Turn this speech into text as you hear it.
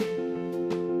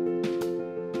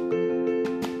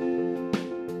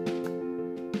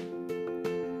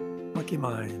Monkey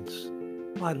minds,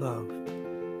 my love,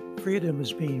 freedom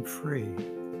is being free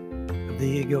of the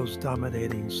ego's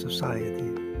dominating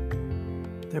society.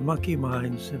 Their monkey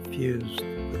minds infused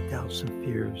with doubts and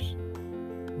fears,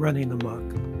 running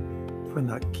amok for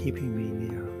not keeping me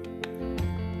near.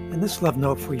 And this love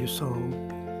note for your soul,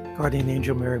 Guardian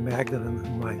Angel Mary Magdalene,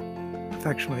 whom I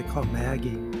affectionately call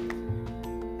Maggie,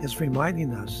 is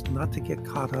reminding us not to get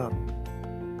caught up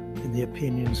in the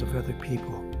opinions of other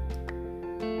people,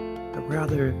 but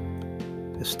rather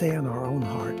to stay in our own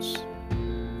hearts,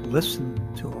 listen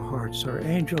to our hearts. Our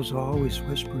angels are always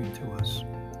whispering to us.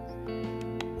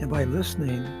 And by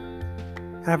listening,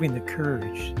 having the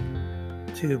courage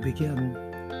to begin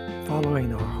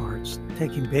following our hearts,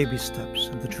 taking baby steps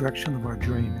in the direction of our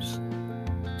dreams,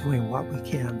 doing what we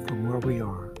can from where we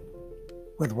are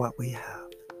with what we have,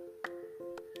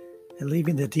 and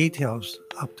leaving the details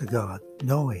up to God,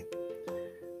 knowing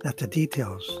that the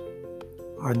details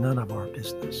are none of our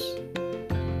business.